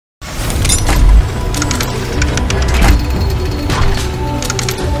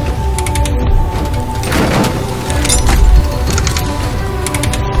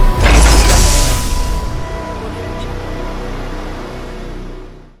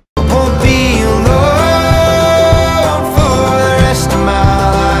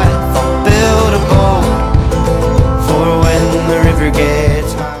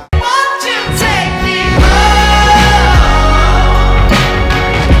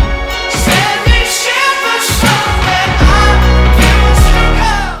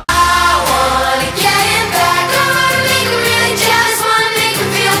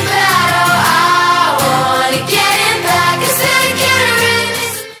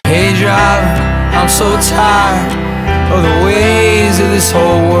I'm so tired of the ways of this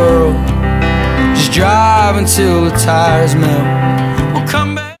whole world. Just drive until the tires melt. We'll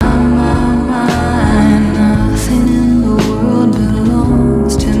come back. Nothing in the world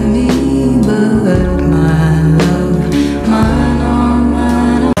belongs to me but my love. Mine, all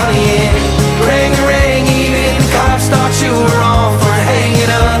mine. Yeah, ring, ring, even the cops thought you were wrong for hanging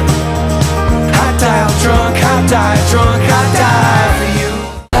up. Hot dial drunk, hot die drunk, hot die for you.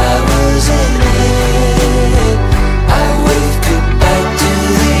 I was in it. I waved goodbye to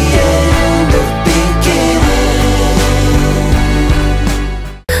the end of beginning.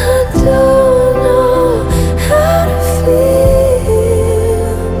 I don't know how to feel,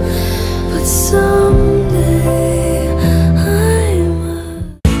 but someday I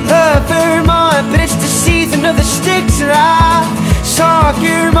must. Vermont, but it's the season of the sticks. And I saw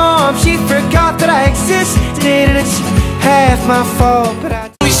your mom, she forgot that I existed, and it's half my fault. But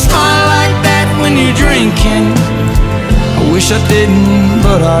we smile like that when you're drinking. I wish I didn't,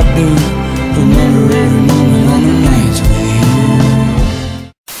 but I do. Remember every moment.